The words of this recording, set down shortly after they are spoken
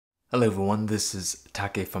Hello everyone, this is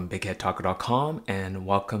Take from bigheadtaco.com and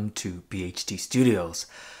welcome to BHT Studios.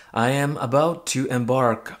 I am about to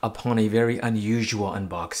embark upon a very unusual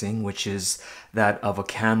unboxing, which is that of a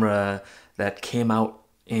camera that came out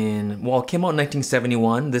in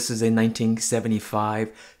 1971. This is a 1975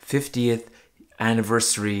 50th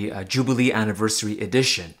anniversary, Jubilee anniversary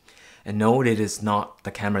edition. And no, it is not the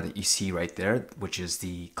camera that you see right there, which is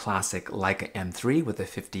the classic Leica M3 with a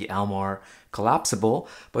 50 Elmar collapsible,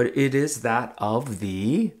 but it is that of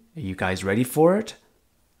the, are you guys ready for it?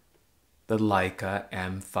 The Leica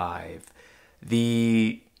M5.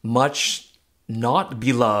 The much not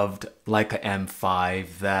beloved Leica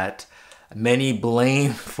M5 that many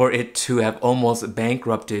blame for it to have almost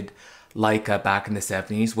bankrupted Leica back in the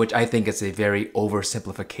 70s, which I think is a very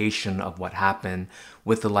oversimplification of what happened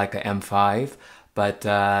with the Leica M5. But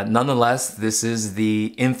nonetheless, this is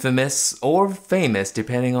the infamous or famous,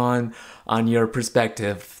 depending on your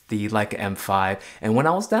perspective, the Leica M5. And when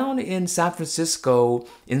I was down in San Francisco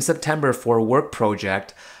in September for a work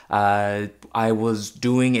project, I was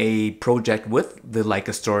doing a project with the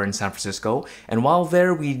Leica store in San Francisco, and while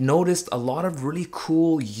there we noticed a lot of really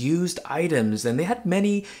cool used items, and they had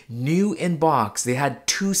many new in box. They had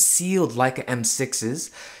two sealed Leica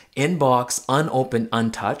M6s in box, unopened,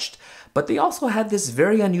 untouched, but they also had this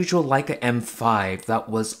very unusual Leica M5 that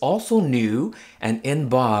was also new and in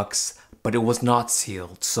box, but it was not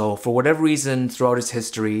sealed. So for whatever reason throughout its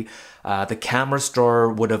history, the camera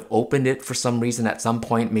store would have opened it for some reason at some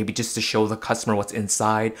point, maybe just to show the customer what's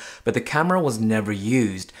inside, but the camera was never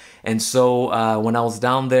used. And so when I was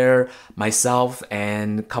down there, myself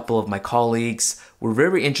and a couple of my colleagues were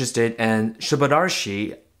very interested, and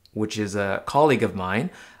Shubadarshi, which is a colleague of mine,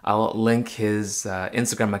 I'll link his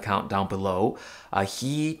Instagram account down below,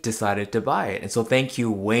 he decided to buy it. And so thank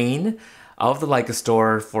you, Wayne, of the Leica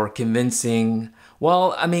store, for convincing,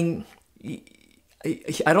 well, I mean,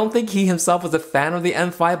 I don't think he himself was a fan of the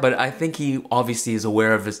M5, but I think he obviously is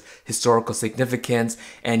aware of its historical significance,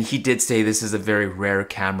 and he did say this is a very rare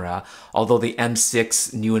camera, although the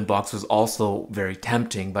M6 new in box was also very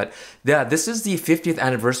tempting. But yeah, this is the 50th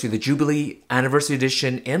anniversary, the Jubilee anniversary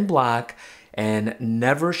edition in black, and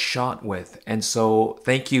never shot with. And so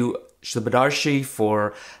thank you, Shubadarshi,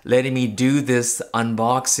 for letting me do this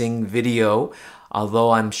unboxing video,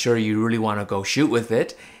 although I'm sure you really want to go shoot with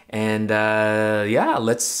it. And yeah,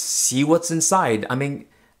 let's see what's inside. I mean,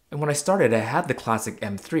 when I started, I had the classic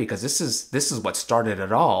M3 because this is what started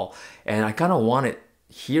it all, and I kind of want it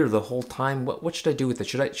here the whole time. What should I do with it?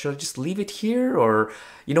 Should I just leave it here, or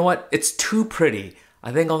you know what? It's too pretty.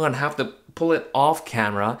 I think I'm gonna have to pull it off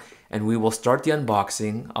camera, and we will start the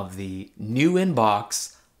unboxing of the new in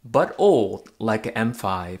box but old Leica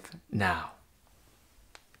M5 now.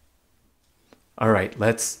 Alright,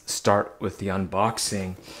 let's start with the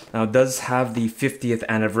unboxing. Now it does have the 50th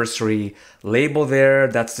anniversary label there.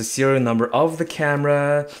 That's the serial number of the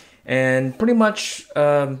camera. And pretty much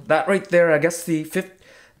that right there, I guess the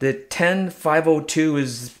 10502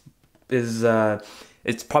 is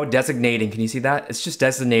it's probably designating, can you see that? It's just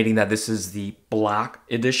designating that this is the black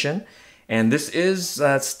edition. And this is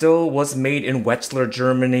still was made in Wetzlar,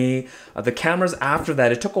 Germany. The cameras after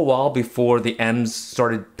that, it took a while before the M's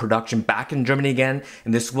started production back in Germany again.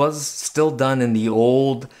 And this was still done in the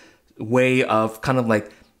old way of kind of like,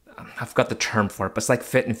 I forgot the term for it, but it's like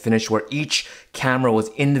fit and finish, where each camera was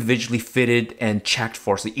individually fitted and checked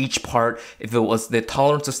for. So each part, if it was the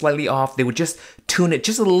tolerance was slightly off, they would just tune it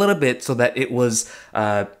just a little bit so that it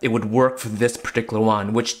would work for this particular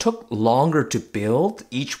one, which took longer to build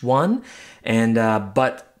each one, and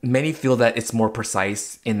but many feel that it's more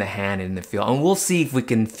precise in the hand and in the feel. And we'll see if we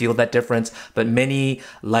can feel that difference. But many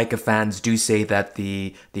Leica fans do say that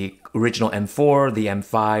the original M4, the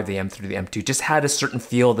M5, the M3, the M2 just had a certain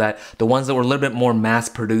feel that the ones that were a little bit more mass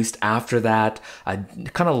produced after that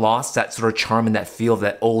kind of lost that sort of charm and that feel of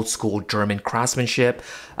that old school German craftsmanship.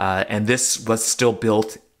 And this was still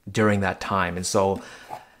built during that time. And so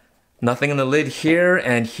nothing on the lid here.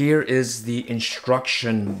 And here is the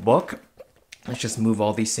instruction book. Let's just move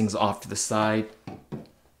all these things off to the side.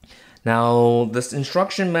 Now, this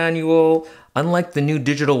instruction manual, unlike the new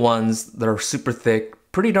digital ones that are super thick,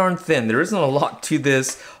 pretty darn thin. There isn't a lot to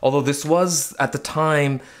this, although this was, at the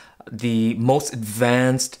time, the most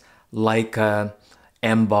advanced Leica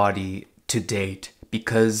M body to date.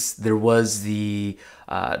 because there was the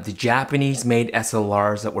Japanese-made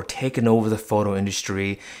SLRs that were taking over the photo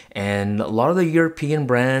industry, and a lot of the European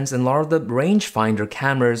brands and a lot of the rangefinder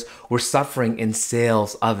cameras were suffering in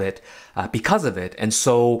sales of it because of it. And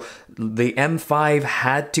so the M5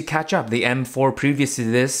 had to catch up. The M4 previous to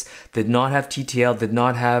this did not have TTL, did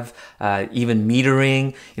not have even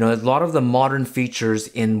metering. You know, a lot of the modern features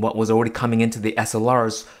in what was already coming into the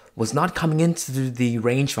SLRs was not coming into the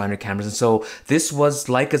rangefinder cameras. And so this was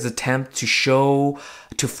Leica's attempt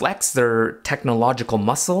to flex their technological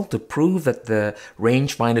muscle, to prove that the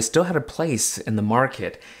rangefinder still had a place in the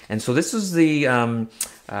market. And so this is the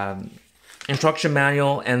instruction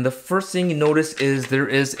manual. And the first thing you notice is there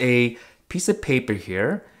is a piece of paper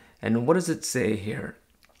here. And what does it say here?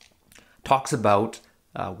 Talks about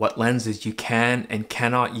what lenses you can and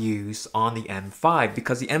cannot use on the M5,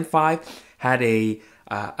 because the M5 had a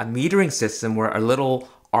metering system where a little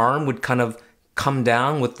arm would kind of come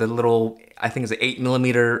down with the little, I think it's an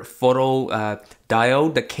 8mm photo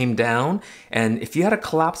diode that came down. And if you had a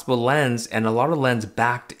collapsible lens and a lot of lens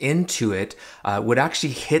backed into it, would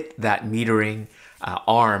actually hit that metering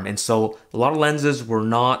arm. And so a lot of lenses were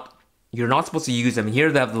not, you're not supposed to use them.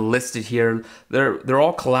 Here they have listed here. They're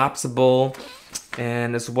all collapsible.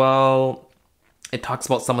 And as well, it talks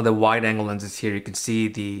about some of the wide angle lenses here. You can see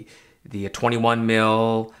the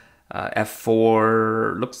 21mm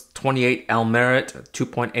f4, looks 28 Almerit,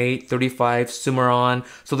 2.8, 35 Sumeron.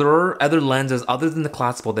 So there are other lenses other than the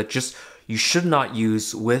collapsible that just you should not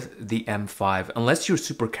use with the M5 unless you're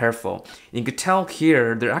super careful. And you could tell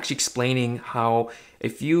here they're actually explaining how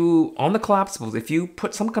if you, on the collapsibles, if you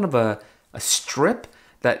put some kind of a strip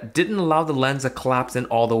that didn't allow the lens to collapse in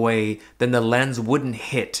all the way, then the lens wouldn't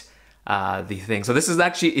hit the thing. So this is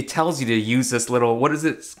actually, it tells you to use this little, what is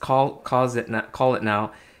it call it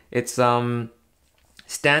now? It's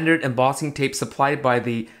standard embossing tape supplied by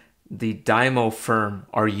the Dymo firm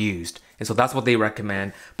are used. And so that's what they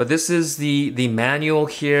recommend. But this is the manual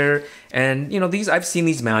here. And you know, these, I've seen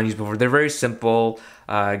these manuals before. They're very simple.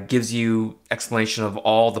 Gives you explanation of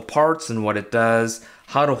all the parts and what it does,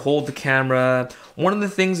 how to hold the camera. One of the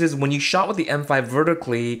things is when you shot with the M5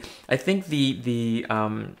 vertically, I think the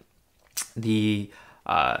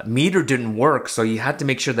meter didn't work, so you had to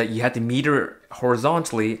make sure that you had to meter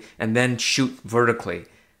horizontally and then shoot vertically,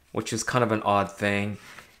 which is kind of an odd thing.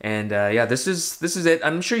 And yeah, this is it.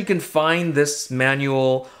 I'm sure you can find this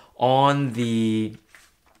manual on the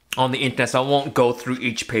internet, so I won't go through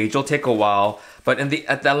each page. It'll take a while, but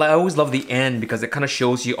I always love the end because it kind of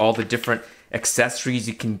shows you all the different accessories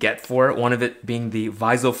you can get for it. One of it being the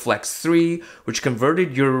VisoFlex 3, which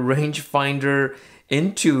converted your rangefinder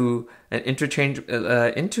into an I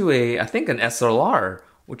think an SLR,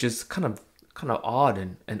 which is kind of odd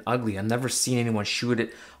and ugly. I've never seen anyone shoot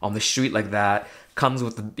it on the street like that. Comes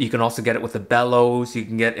with you can also get it with the bellows. You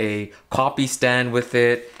can get a copy stand with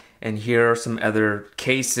it. And here are some other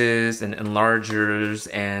cases and enlargers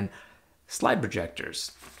and slide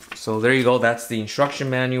projectors. So there you go. That's the instruction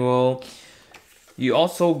manual. You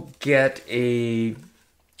also get a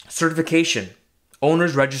certification,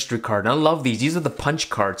 owner's registry card. And I love these. These are the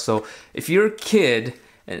punch cards. So if you're a kid,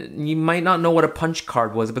 and you might not know what a punch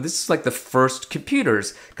card was, but this is like the first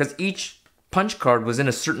computers, because each punch card was in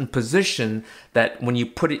a certain position that when you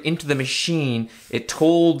put it into the machine, it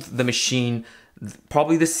told the machine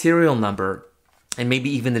probably the serial number and maybe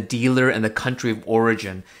even the dealer and the country of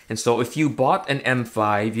origin. And so if you bought an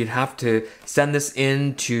M5, you'd have to send this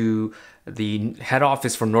in to the head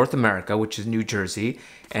office for North America, which is New Jersey.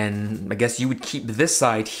 And I guess you would keep this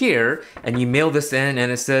side here and you mail this in,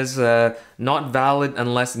 and it says not valid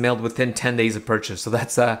unless mailed within 10 days of purchase. So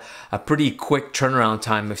that's a pretty quick turnaround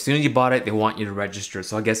time. As soon as you bought it, they want you to register.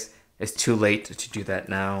 So I guess it's too late to do that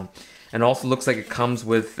now. And also looks like it comes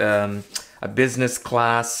with a business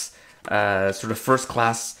class, sort of first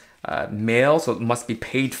class mail. So it must be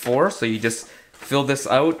paid for. So you just fill this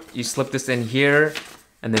out, you slip this in here,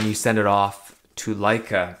 and then you send it off to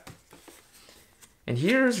Leica. And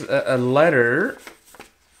here's a letter,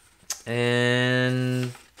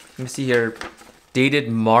 and let me see here, dated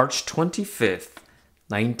March 25th,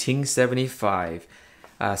 1975.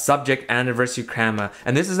 Subject anniversary camera,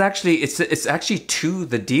 and this is actually it's actually to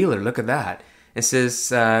the dealer. Look at that. It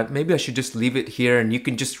says maybe I should just leave it here, and you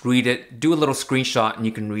can just read it. Do a little screenshot, and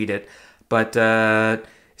you can read it. But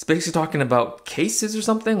it's basically talking about cases or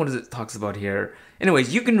something. What is it talks about here?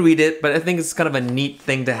 Anyways, you can read it, but I think it's kind of a neat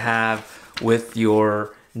thing to have with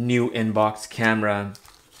your new inbox camera.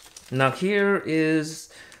 Now here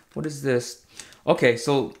is, what is this? Okay,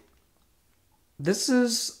 so this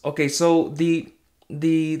is, okay, so the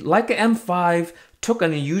Leica M5 took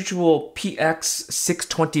an unusual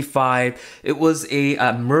PX625. It was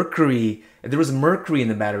a mercury. There was mercury in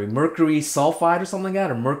the battery, mercury sulfide or something like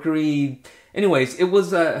that, or mercury. Anyways, it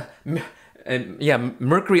was a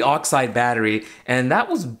mercury oxide battery, and that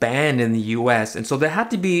was banned in the US, and so there had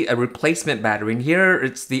to be a replacement battery. And here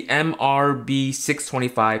it's the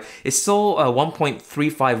MRB625. It's still a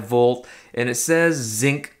 1.35 volt, and it says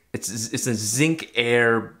zinc. It's a zinc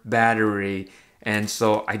air battery, and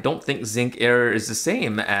so I don't think zinc air is the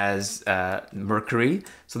same as mercury.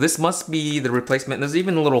 So this must be the replacement. And there's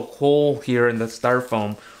even a little hole here in the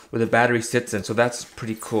styrofoam where the battery sits in, so that's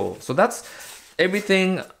pretty cool. So that's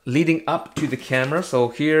everything leading up to the camera. So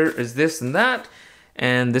here is this and that,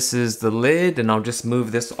 and this is the lid, and I'll just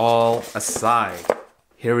move this all aside.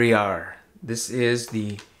 Here we are. This is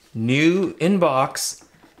the new inbox,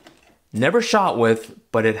 never shot with,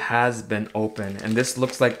 but it has been opened. And this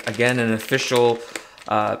looks like, again, an official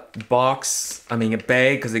box, a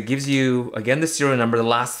bag, because it gives you, again, the serial number, the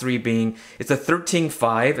last three being, it's a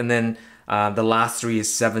 135, and then the last three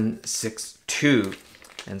is 762.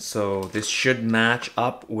 And so this should match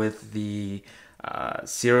up with the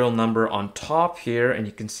serial number on top here, and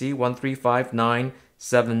you can see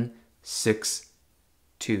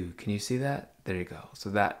 1359762. Can you see that? There you go. So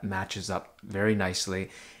that matches up very nicely.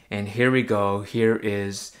 And here we go. Here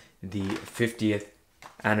is the 50th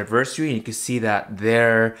anniversary, and you can see that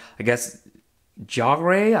there, I guess,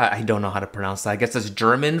 Jahre, I don't know how to pronounce that. I guess it's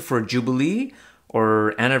German for Jubilee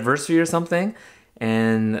or anniversary or something.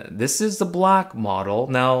 And this is the black model.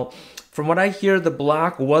 Now, from what I hear, the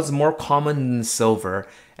black was more common than the silver,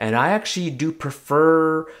 and I actually do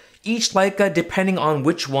prefer each Leica depending on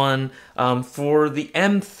which one. For the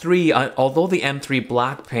M3, although the M3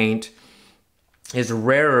 black paint is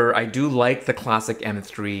rarer, I do like the classic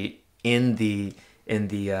M3 in the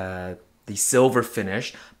silver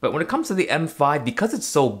finish. But when it comes to the M5, because it's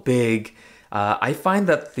so big, I find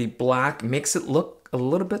that the black makes it look a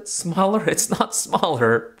little bit smaller. It's not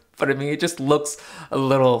smaller, but it just looks a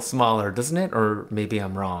little smaller, doesn't it? Or maybe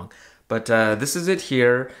I'm wrong. But this is it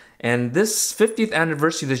here. And this 50th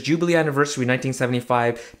anniversary, this Jubilee anniversary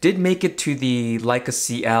 1975, did make it to the Leica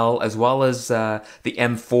CL as well as the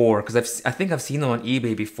M4, because I think I've seen them on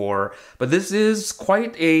eBay before. But this is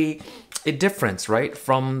quite a difference, right,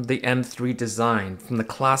 from the M3 design, from the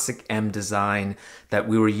classic M design that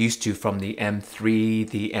we were used to from the M3,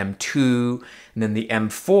 the M2, and then the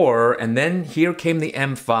M4, and then here came the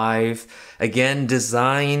M5, again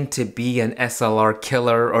designed to be an SLR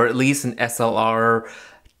killer, or at least an SLR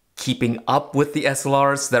keeping up with the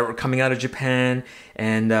SLRs that were coming out of Japan.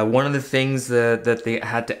 And one of the things that they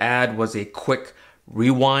had to add was a quick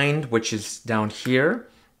rewind, which is down here,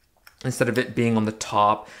 instead of it being on the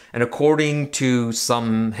top. And according to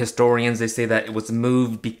some historians, they say that it was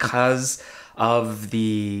moved because of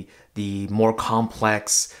the more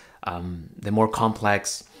complex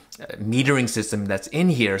metering system that's in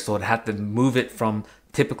here. So it had to move it from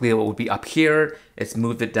typically it would be up here. It's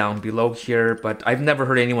moved it down below here, but I've never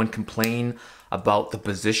heard anyone complain about the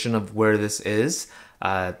position of where this is.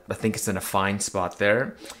 I think it's in a fine spot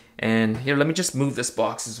there. And here, let me just move this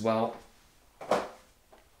box as well.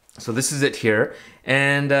 So this is it here,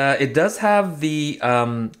 and it does have the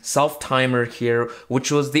self-timer here,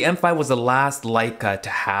 which was, the M5 was the last Leica to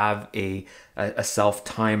have a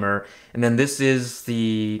self-timer. And then this is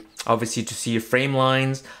the, obviously to see your frame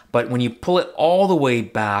lines, but when you pull it all the way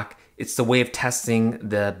back, it's the way of testing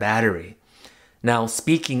the battery. Now,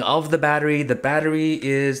 speaking of the battery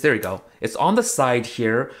is, there you go, it's on the side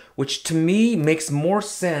here, which to me makes more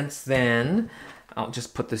sense than, I'll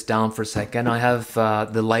just put this down for a second. I have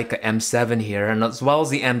the Leica M7 here, and as well as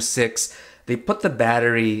the M6, they put the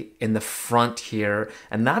battery in the front here,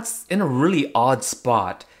 and that's in a really odd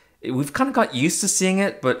spot. We've kind of got used to seeing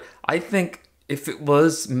it, but I think if it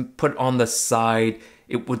was put on the side,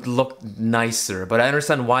 it would look nicer. But I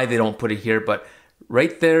understand why they don't put it here, but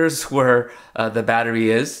right there's where the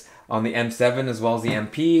battery is on the M7, as well as the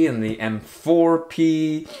MP and the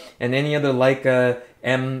M4P and any other Leica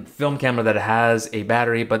M film camera that has a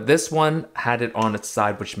battery, but this one had it on its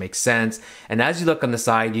side, which makes sense. And as you look on the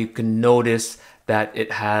side, you can notice that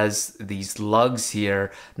it has these lugs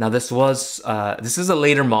here. Now this is a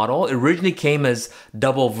later model. It originally came as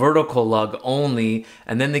double vertical lug only,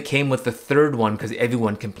 and then they came with the third one because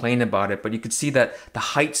everyone complained about it. But you could see that the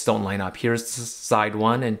heights don't line up. Here's the side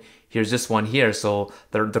one, and here's this one here, so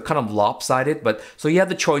they're kind of lopsided. But so you have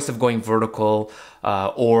the choice of going vertical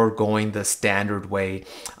or going the standard way.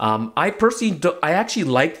 I personally, I actually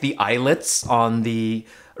like the eyelets on the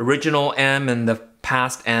original M and the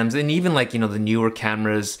past M's, and even like, you know, the newer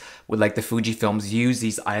cameras with like the Fuji films use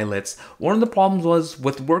these eyelets. One of the problems was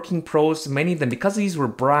with working pros, many of them, because these were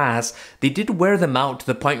brass, they did wear them out to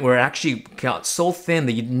the point where it actually got so thin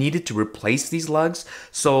that you needed to replace these lugs.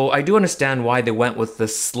 So I do understand why they went with the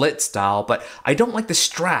slit style, but I don't like the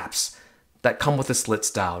straps that come with the slit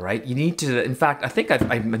style, right? You need to, in fact, I think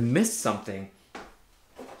I missed something.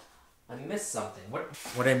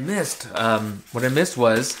 What I missed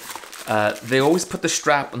was they always put the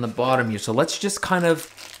strap on the bottom here. So let's just kind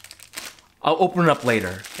of, I'll open it up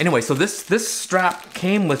later. Anyway, so this strap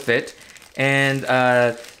came with it, and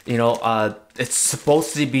you know, it's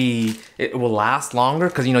supposed to be, it will last longer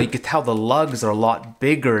because, you know, you could tell the lugs are a lot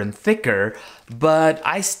bigger and thicker, but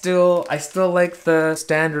I still like the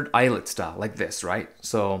standard eyelet style like this, right?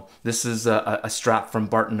 So this is a strap from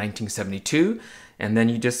Barton 1972. And then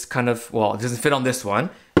you just kind of, well, it doesn't fit on this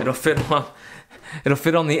one. It'll fit on the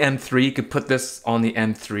M3. You could put this on the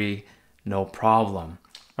M3, no problem.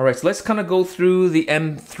 All right, so let's kind of go through the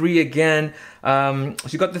M3 again. So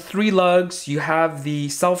you got the 3 lugs. You have the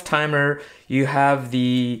self timer. You have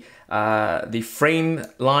the frame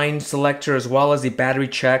line selector as well as the battery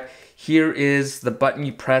check. Here is the button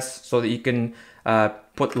you press so that you can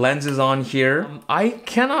put lenses on here. I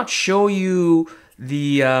cannot show you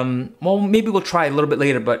the well, maybe we'll try a little bit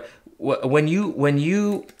later, but when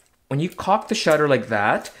you cock the shutter like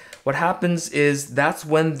that, what happens is that's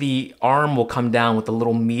when the arm will come down with a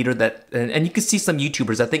little meter that, and you can see some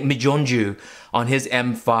YouTubers, I think Mijonju on his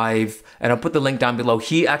M5, and I'll put the link down below,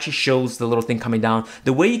 he actually shows the little thing coming down.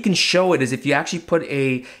 The way you can show it is if you actually put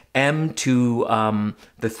a M to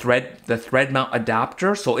the thread mount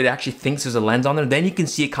adapter, so it actually thinks there's a lens on there, then you can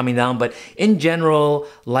see it coming down. But in general,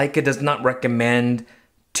 Leica does not recommend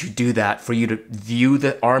to do that for you to view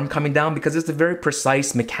the arm coming down, because it's a very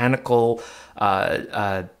precise mechanical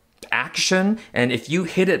action, and if you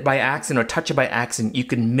hit it by accident or touch it by accident, you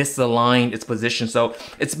can misalign its position. So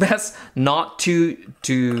it's best not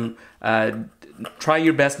to try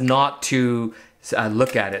your best not to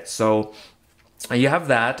look at it. So you have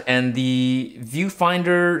that, and the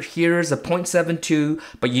viewfinder here is a 0.72,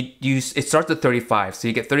 but it starts at 35, so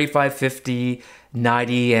you get 35, 50,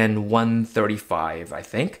 90, and 135, I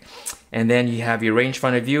think. And then you have your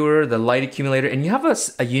rangefinder viewer, the light accumulator, and you have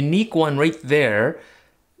a unique one right there,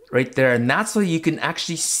 and that's so you can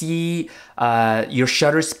actually see your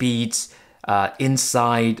shutter speeds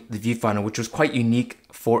inside the viewfinder, which was quite unique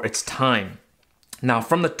for its time. Now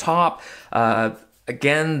from the top,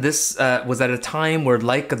 again, this was at a time where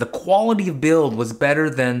Leica, the quality of build was better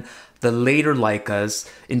than the later Leicas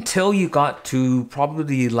until you got to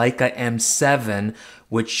probably Leica M7,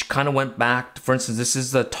 which kind of went back. For instance, this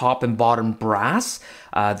is the top and bottom brass.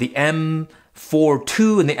 The M4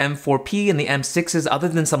 II and the M4P and the M6s, other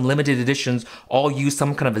than some limited editions, all use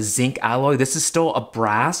some kind of a zinc alloy. This is still a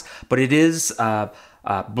brass, but it is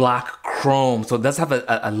black chrome, so it does have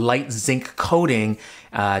a light zinc coating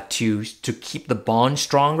to keep the bond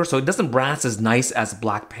stronger. So it doesn't brass as nice as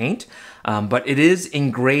black paint, but it is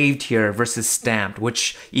engraved here versus stamped,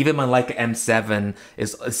 which even my Leica M7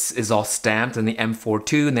 is all stamped, and the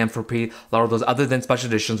M4 II and the M4P, a lot of those other than special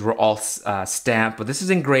editions were all stamped, but this is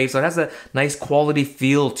engraved, so it has a nice quality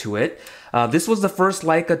feel to it. This was the first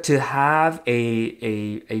Leica to have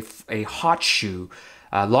a hot shoe.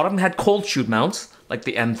 A lot of them had cold shoe mounts, like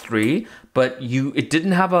the M3, but it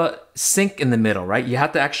didn't have a sync in the middle, right? You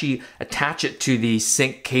had to actually attach it to the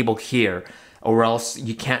sync cable here, or else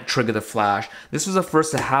you can't trigger the flash. This was the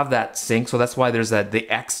first to have that sync, so that's why there's the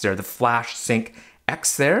X there, the flash sync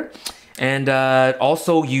X there. And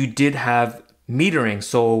also you did have metering,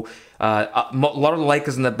 so a lot of the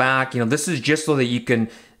Leicas in the back, this is just so that you can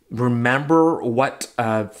remember what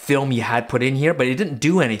film you had put in here, but it didn't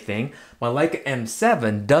do anything. My Leica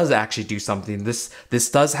M7 does actually do something. This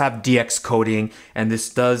does have DX coding, and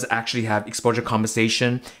this does actually have exposure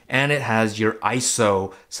compensation, and it has your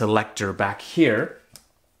ISO selector back here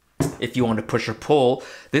if you want to push or pull.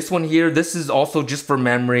 This one here, this is also just for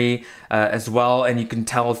memory as well, and you can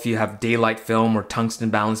tell if you have daylight film or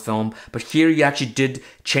tungsten balance film. But here you actually did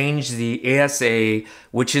change the ASA,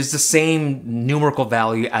 which is the same numerical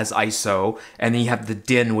value as ISO, and then you have the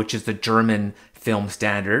DIN, which is the German film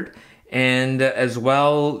standard. And as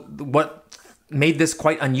well, what made this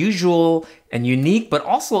quite unusual and unique, but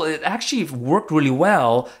also it actually worked really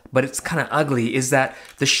well, but it's kind of ugly, is that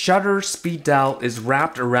the shutter speed dial is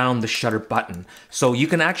wrapped around the shutter button. So you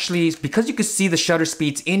can actually, because you can see the shutter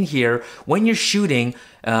speeds in here, when you're shooting,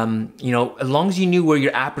 you know, as long as you knew where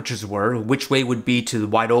your apertures were, which way would be to the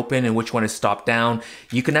wide open and which one is stopped down,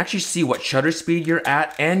 you can actually see what shutter speed you're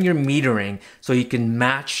at and your metering, so you can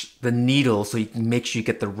match the needle so you can make sure you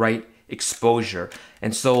get the right exposure.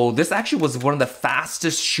 And so this actually was one of the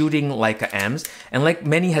fastest shooting Leica M's, and like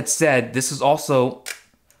many had said, this is also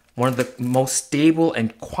one of the most stable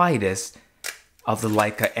and quietest of the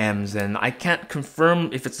Leica M's, and I can't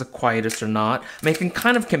confirm if it's the quietest or not. I mean, I can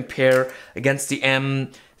kind of compare against the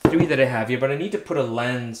M3 that I have here, but I need to put a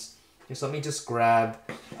lens here, so let me just grab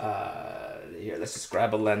here, let's just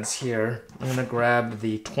grab a lens here. I'm gonna grab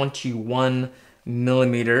the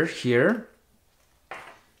 21mm here,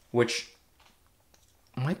 which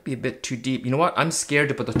might be a bit too deep. You know what? I'm scared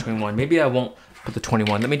to put the 21. Maybe I won't put the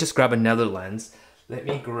 21. Let me just grab another lens. Let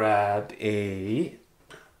me grab let's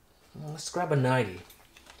grab a 90.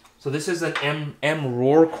 So this is an M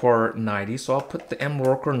Roarcore 90. So I'll put the M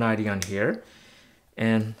Roarcore 90 on here.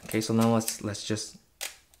 And okay, so now let's just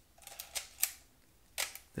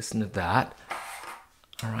listen to that.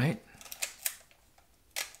 All right.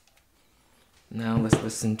 Now let's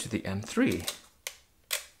listen to the M3.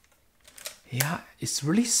 Yeah, it's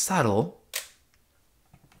really subtle.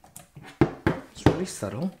 It's really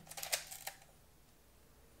subtle.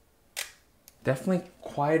 Definitely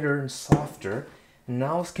quieter and softer. And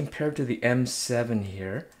now as compared to the M7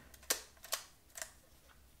 here.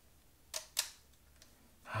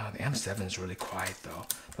 The M7 is really quiet though.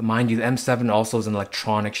 But mind you, the M7 also is an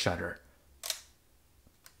electronic shutter.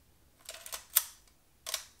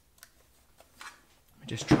 Let me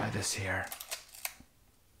just try this here.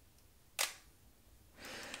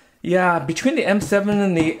 Yeah, between the M7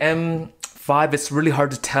 and the M5, it's really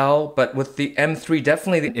hard to tell, but with the M3,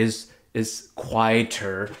 definitely is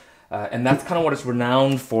quieter, and that's kind of what it's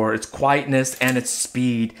renowned for, its quietness and its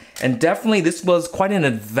speed. And definitely this was quite an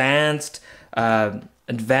advanced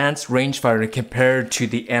rangefinder compared to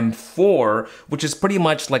the M4, which is pretty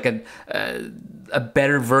much like a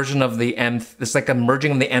better version of the it's like a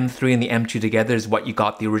merging of the M3 and the M2 together is what you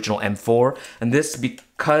got the original M4. And this,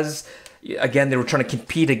 because again, they were trying to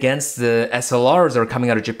compete against the SLRs that were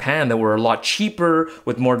coming out of Japan that were a lot cheaper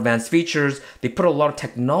with more advanced features. They put a lot of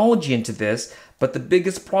technology into this, but the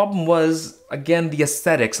biggest problem was, again, the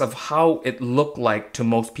aesthetics of how it looked like to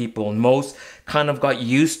most people. And most kind of got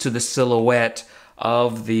used to the silhouette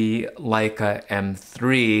of the Leica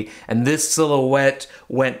M3. And this silhouette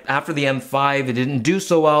went, after the M5, it didn't do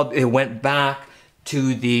so well. It went back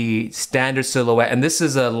to the standard silhouette, and this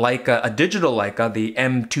is a Leica, a digital Leica, the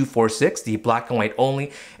M246, the black and white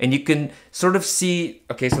only, and you can sort of see.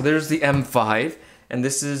 Okay, so there's the M5, and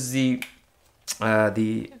this is the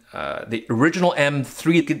original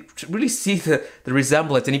M3. You could really see the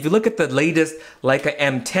resemblance, and if you look at the latest Leica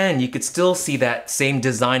M10, you could still see that same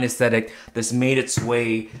design aesthetic that's made its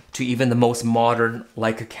way to even the most modern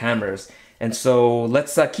Leica cameras. And so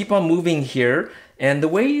let's keep on moving here. And the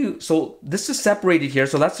way so this is separated here.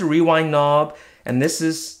 So that's the rewind knob. And this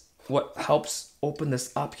is what helps open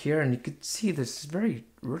this up here. And you could see this is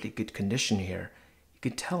really good condition here. You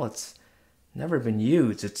could tell it's never been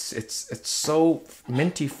used. It's so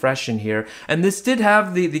minty fresh in here. And this did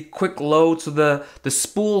have the quick load. So the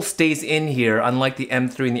spool stays in here, unlike the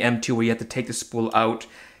M3 and the M2 where you have to take the spool out.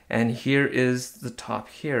 And here is the top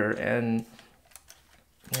here. And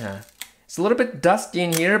yeah, it's a little bit dusty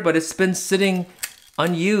in here, but it's been sitting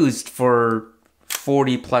unused for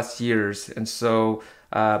 40 plus years, and so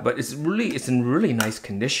but it's in really nice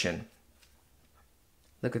condition.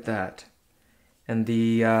 Look at that. And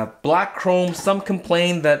the black chrome, some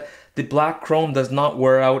complain that the black chrome does not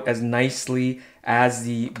wear out as nicely as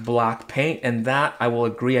the black paint, and that I will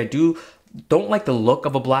agree. I don't like the look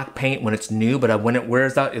of a black paint when it's new, but when it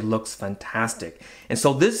wears out, it looks fantastic. And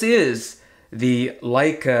so this is the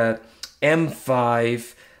Leica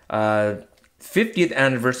M5 50th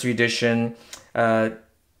anniversary edition.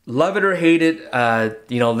 Love it or hate it,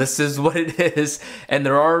 you know, this is what it is. And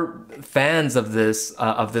there are fans of this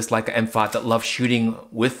Leica M5 that love shooting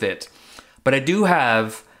with it. But I do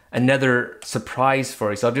have another surprise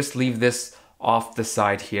for you. So I'll just leave this off the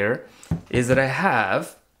side here, is that I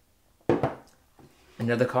have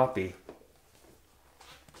another copy.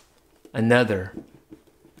 Another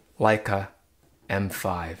Leica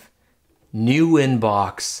M5. New in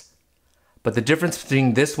box. But the difference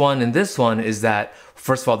between this one and this one is that,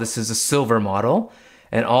 first of all, this is a silver model.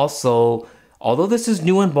 And also, although this is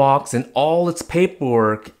new in box and all its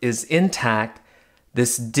paperwork is intact,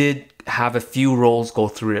 This did have a few rolls go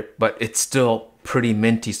through it, but it's still pretty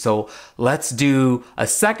minty. So let's do a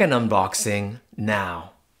second unboxing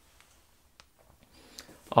now.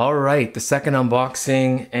 All right, the second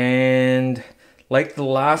unboxing, and like the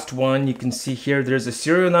last one, you can see here there's a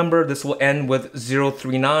serial number. This will end with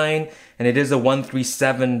 039, and it is a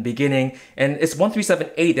 137 beginning, and it's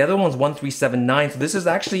 1378. The other one's 1379. So this is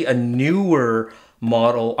actually a newer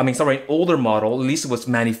model. I mean, sorry, an older model. At least it was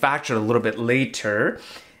manufactured a little bit later,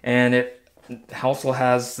 and it also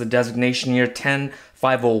has the designation here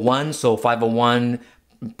 10501. So 501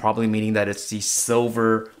 probably meaning that it's the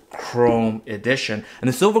silver chrome edition, and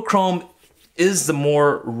the silver chrome is the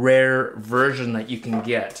more rare version that you can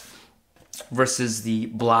get versus the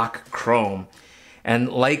black chrome.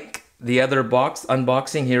 And like the other box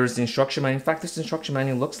unboxing, here is the instruction manual. In fact, this instruction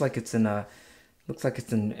manual looks like it's in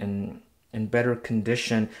better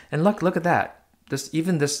condition. And look at that.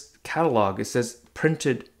 Even this catalog, it says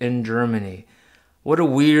printed in Germany. What a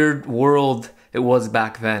weird world it was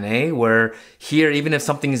back then, eh? Where here, even if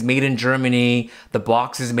something is made in Germany, the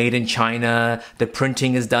box is made in China, the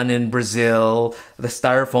printing is done in Brazil, the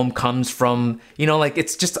styrofoam comes from, you know, like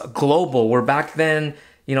it's just global. Where back then,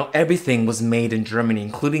 you know, everything was made in Germany,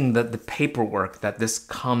 including the paperwork that this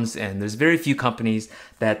comes in. There's very few companies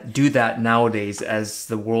that do that nowadays as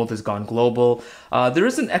the world has gone global. There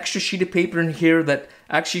is an extra sheet of paper in here that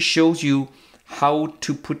actually shows you how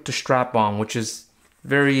to put the strap on, which is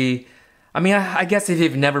very... I mean, I guess if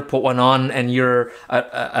you've never put one on and you're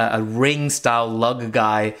a ring style lug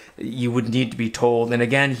guy, you would need to be told. And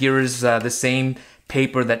again, here is the same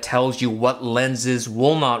paper that tells you what lenses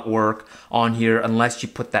will not work on here unless you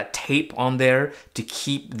put that tape on there to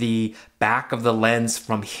keep the back of the lens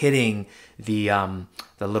from hitting the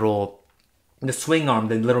swing arm,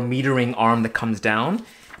 the little metering arm that comes down.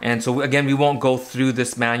 And so again, we won't go through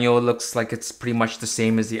this manual. It looks like it's pretty much the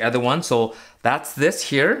same as the other one. So that's this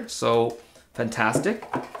here. So fantastic.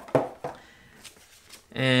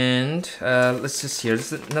 And let's just here.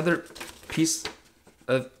 This is another piece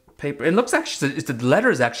of paper. It looks actually, the letter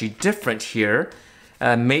is actually different here.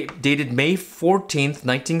 Dated May 14th,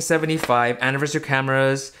 1975. Anniversary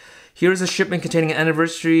cameras. Here's a shipment containing an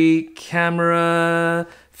anniversary camera,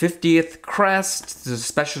 50th crest. There's a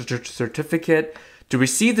special certificate. To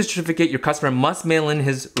receive the certificate, your customer must mail in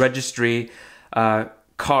his registry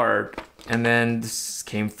card. And then this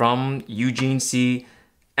came from Eugene C.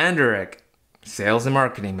 Anderich, Sales and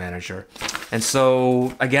Marketing Manager. And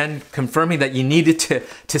so, again, confirming that you needed to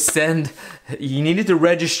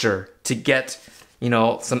register to get, you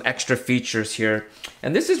know, some extra features here.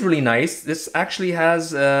 And this is really nice. This actually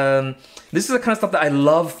has, this is the kind of stuff that I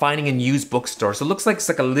love finding in used bookstores. So it looks like it's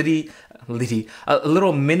like a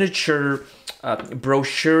little miniature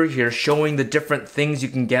brochure here showing the different things you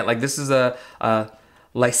can get. Like this is a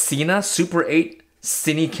Leica Super 8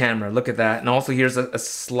 Cine camera. Look at that. And also here's a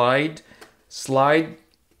slide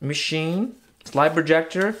machine, slide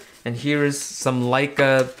projector. And here is some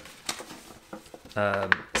Leica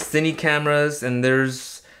Cine cameras. And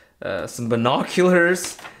there's some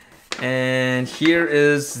binoculars. And here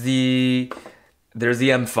is there's the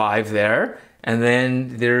M5 there. And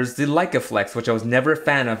then there's the Leica Flex, which I was never a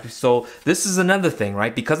fan of. So this is another thing,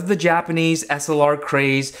 right? Because of the Japanese SLR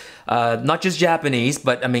craze, not just Japanese,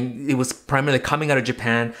 but I mean, it was primarily coming out of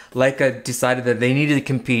Japan. Leica decided that they needed to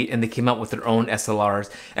compete, and they came out with their own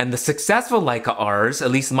SLRs. And the successful Leica Rs,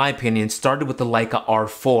 at least in my opinion, started with the Leica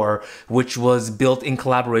R4, which was built in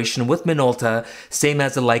collaboration with Minolta, same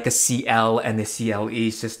as the Leica CL and the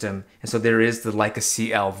CLE system. And so there is the Leica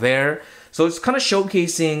CL there. So it's kind of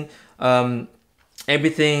showcasing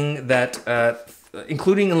everything that,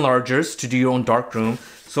 including enlargers to do your own darkroom.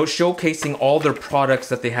 So showcasing all their products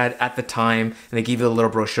that they had at the time, and they give you a little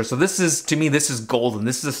brochure. So this is, to me, this is golden.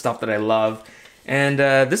 This is the stuff that I love. And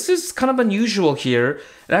this is kind of unusual here.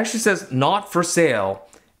 It actually says not for sale,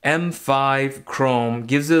 M5 Chrome,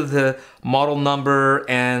 gives you the model number,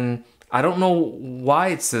 and I don't know why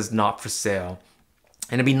it says not for sale.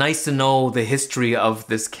 And it'd be nice to know the history of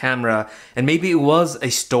this camera. And maybe it was a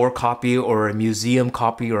store copy or a museum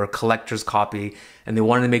copy or a collector's copy, and they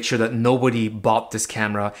wanted to make sure that nobody bought this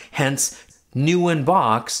camera. Hence, new in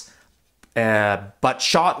box, but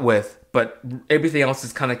shot with, but everything else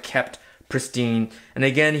is kind of kept pristine. And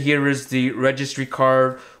again, here is the registry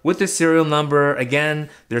card with the serial number. Again,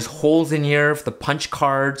 there's holes in here for the punch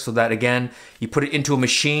card so that, again, you put it into a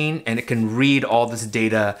machine and it can read all this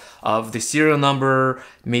data of the serial number,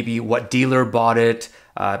 maybe what dealer bought it.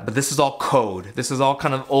 But this is all code. This is all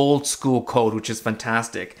kind of old school code, which is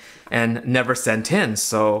fantastic and never sent in.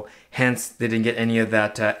 So, hence they didn't get any of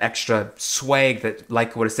that extra swag that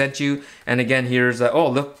Leica would have sent you. And again, here's oh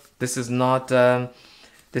look, this is not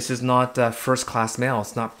first class mail.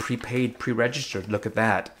 It's not prepaid, pre-registered. Look at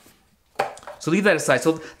that. So leave that aside.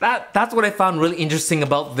 So that's what I found really interesting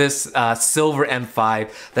about this silver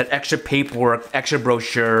M5, that extra paperwork, extra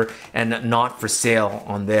brochure, and not for sale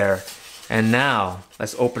on there. And now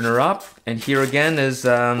let's open her up. And here again is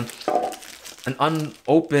an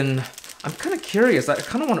unopened. I'm kind of curious. I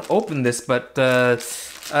kind of want to open this, but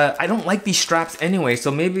I don't like these straps anyway.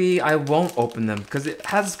 So maybe I won't open them because it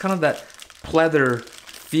has kind of that pleather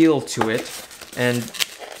feel to it. And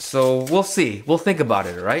so we'll see. We'll think about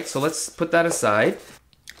it, all right? So let's put that aside.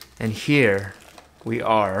 And here we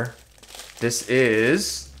are. This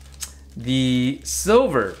is the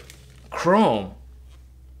silver chrome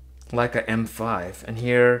Leica M5. And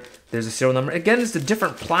here there's a serial number. Again, it's a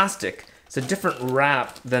different plastic. It's a different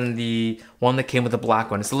wrap than the one that came with the black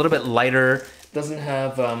one. It's a little bit lighter. Doesn't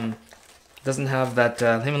have that.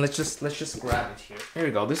 Hang on, let's just grab it here. Here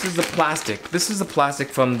we go. This is the plastic. This is the plastic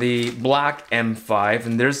from the black M5,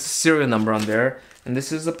 and there's the serial number on there. And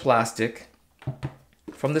this is the plastic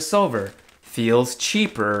from the silver. Feels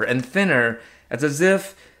cheaper and thinner. It's as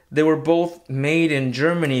if they were both made in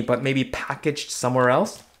Germany, but maybe packaged somewhere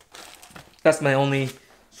else. That's my only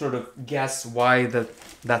sort of guess why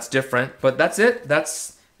that's different. But that's it.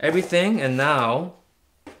 That's everything. And now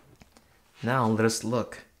let us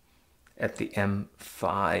look at the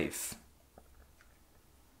M5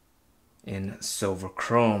 in silver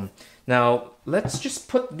chrome. Now let's just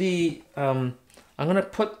put the I'm gonna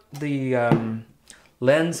put the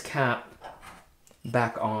lens cap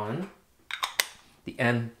back on the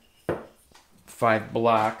M5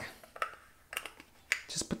 black.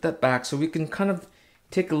 Just put that back so we can kind of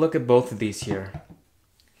take a look at both of these here.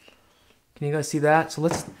 Can you guys see that? So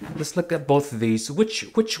let's look at both of these.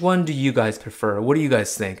 Which one do you guys prefer? What do you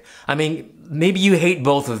guys think? I mean, maybe you hate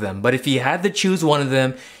both of them, but if you had to choose one of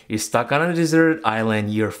them, you're stuck on a deserted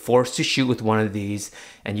island, you're forced to shoot with one of these,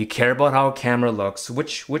 and you care about how a camera looks,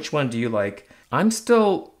 which one do you like? I'm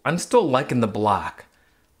still liking the black,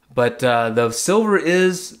 but the silver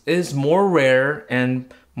is more rare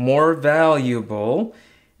and more valuable.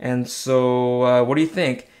 And so what do you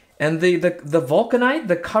think? And the vulcanite,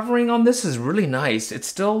 the covering on this is really nice. It's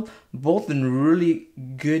still both in really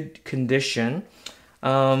good condition.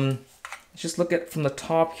 Just look at from the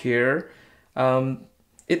top here.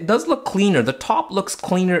 It does look cleaner. The top looks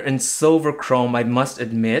cleaner in silver chrome, I must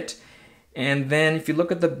admit. And then if you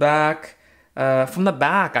look at the back, from the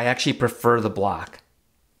back, I actually prefer the black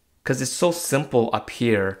because it's so simple up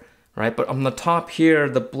here, right? But on the top here,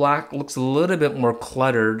 the black looks a little bit more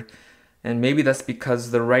cluttered. And maybe that's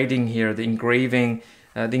because the writing here, the engraving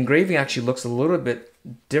actually looks a little bit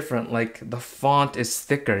different. Like the font is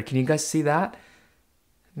thicker. Can you guys see that?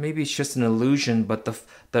 Maybe it's just an illusion, but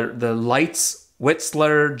the lights,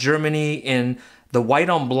 Whistler, Germany, in the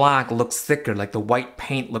white on black looks thicker. Like the white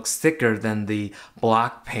paint looks thicker than the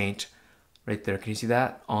black paint right there. Can you see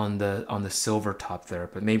that on the silver top there?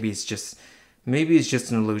 But maybe it's just an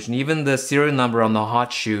illusion. Even the serial number on the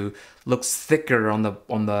hot shoe looks thicker on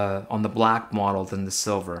the black model than the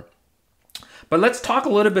silver. But let's talk a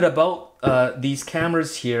little bit about these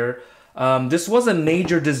cameras here. This was a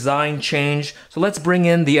major design change. So let's bring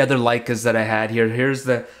in the other Leicas that I had here. Here's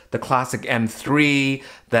the classic M3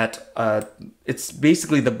 that it's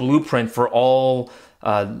basically the blueprint for all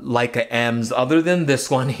Leica M's other than this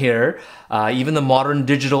one here. Even the modern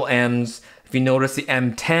digital M's. If you notice, the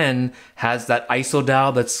M10 has that ISO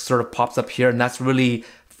dial that sort of pops up here, and that's really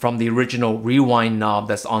from the original rewind knob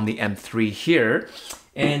that's on the M3 here.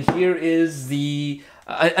 And here is the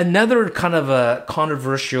another kind of a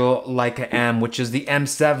controversial Leica M, which is the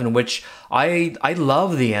M7, which I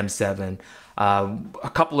love the M7.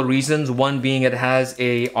 A couple of reasons. One being it has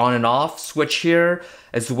a on and off switch here.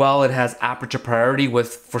 As well, it has aperture priority,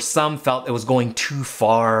 with for some felt it was going too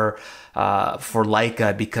far for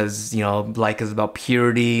Leica because, you know, Leica is about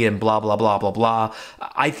purity and blah, blah, blah, blah, blah.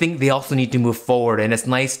 I think they also need to move forward, and it's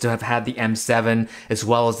nice to have had the M7 as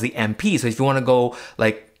well as the MP. So if you want to go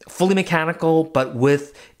like fully mechanical but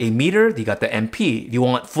with a meter, you got the MP. If you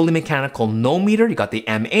want fully mechanical no meter, you got the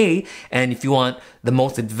MA. And if you want the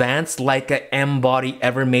most advanced Leica M body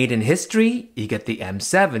ever made in history, you get the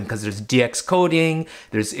M7 because there's DX coding,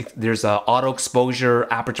 there's auto exposure,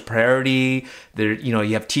 aperture priority, there, you know,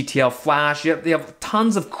 you have TTL flash, you have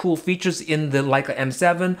tons of cool features in the Leica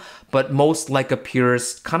M7, but most Leica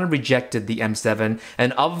purists kind of rejected the M7.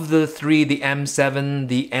 And of the three, the M7,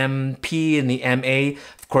 the MP, and the MA,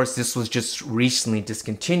 of course, this was just recently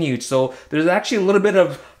discontinued. So there's actually a little bit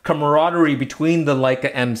of camaraderie between the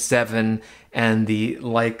Leica M7 and the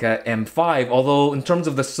Leica M5. Although in terms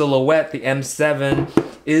of the silhouette, the M7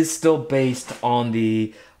 is still based on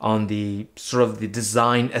the sort of the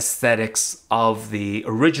design aesthetics of the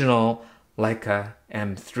original Leica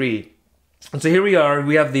M3. And so here we are.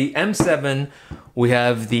 We have the M7, we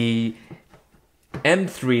have the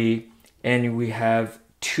M3, and we have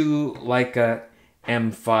two Leica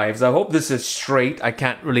M5s. I hope this is straight. I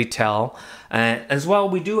can't really tell. As well,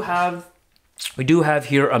 we do have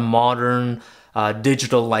here a modern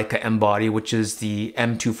digital Leica M body, which is the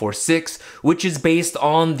M246, which is based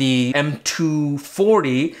on the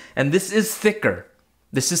M240, and this is thicker.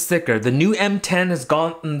 This is thicker. The new M10 has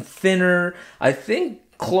gotten thinner. I think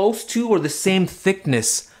close to or the same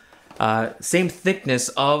thickness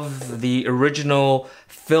of the original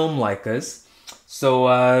film Leicas.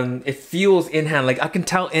 So it feels in hand, like I can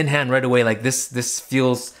tell in hand right away, like this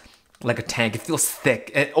feels like a tank. It feels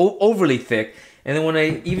thick, overly thick. And then when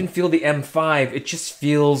I even feel the M5, it just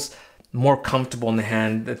feels more comfortable in the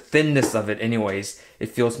hand. The thinness of it anyways, it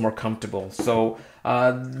feels more comfortable. So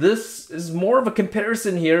this is more of a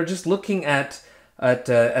comparison here, just looking at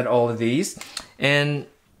all of these. And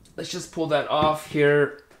let's just pull that off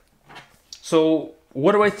here. So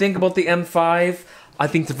what do I think about the M5? I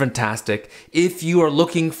think they're fantastic. If you are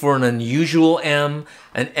looking for an unusual M,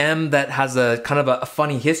 an M that has a kind of a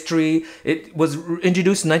funny history, it was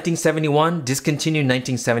introduced in 1971, discontinued in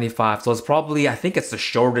 1975. So it's probably, I think it's the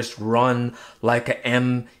shortest run Leica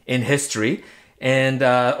M in history. And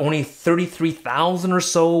only 33,000 or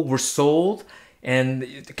so were sold.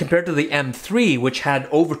 And compared to the M3, which had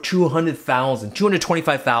over 200,000,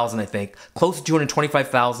 225,000, I think, close to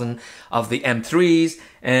 225,000 of the M3s,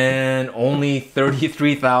 and only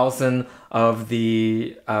 33,000 of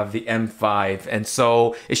the M5. And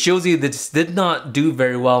so it shows you that this did not do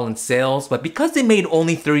very well in sales, but because they made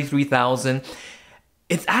only 33,000,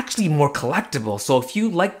 it's actually more collectible. So if you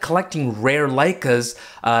like collecting rare Leicas,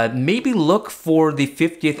 maybe look for the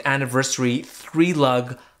 50th anniversary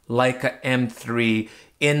 3-lug Leica M3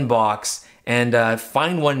 inbox and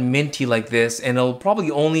find one minty like this, and it'll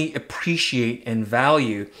probably only appreciate in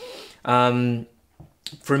value.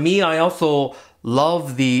 For me, I also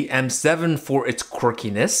love the M7 for its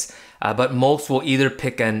quirkiness, but most will either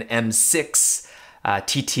pick an M6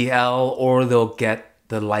 TTL or they'll get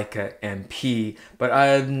the Leica MP. But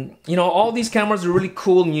you know, all these cameras are really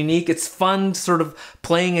cool and unique. It's fun sort of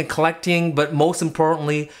playing and collecting, but most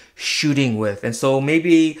importantly, shooting with. And so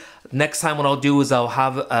maybe next time what I'll do is I'll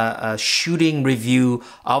have a shooting review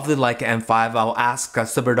of the Leica M5. I'll ask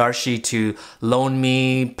Subardarshi to loan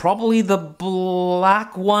me probably the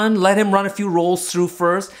black one. Let him run a few rolls through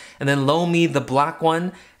first and then loan me the black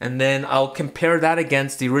one. And then I'll compare that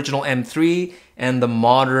against the original M3 and the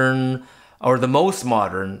modern, or the most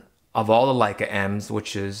modern of all the Leica M's,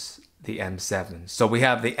 which is the M7. So we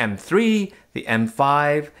have the M3, the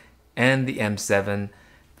M5, and the M7.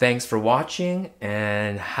 Thanks for watching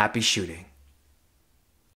and happy shooting.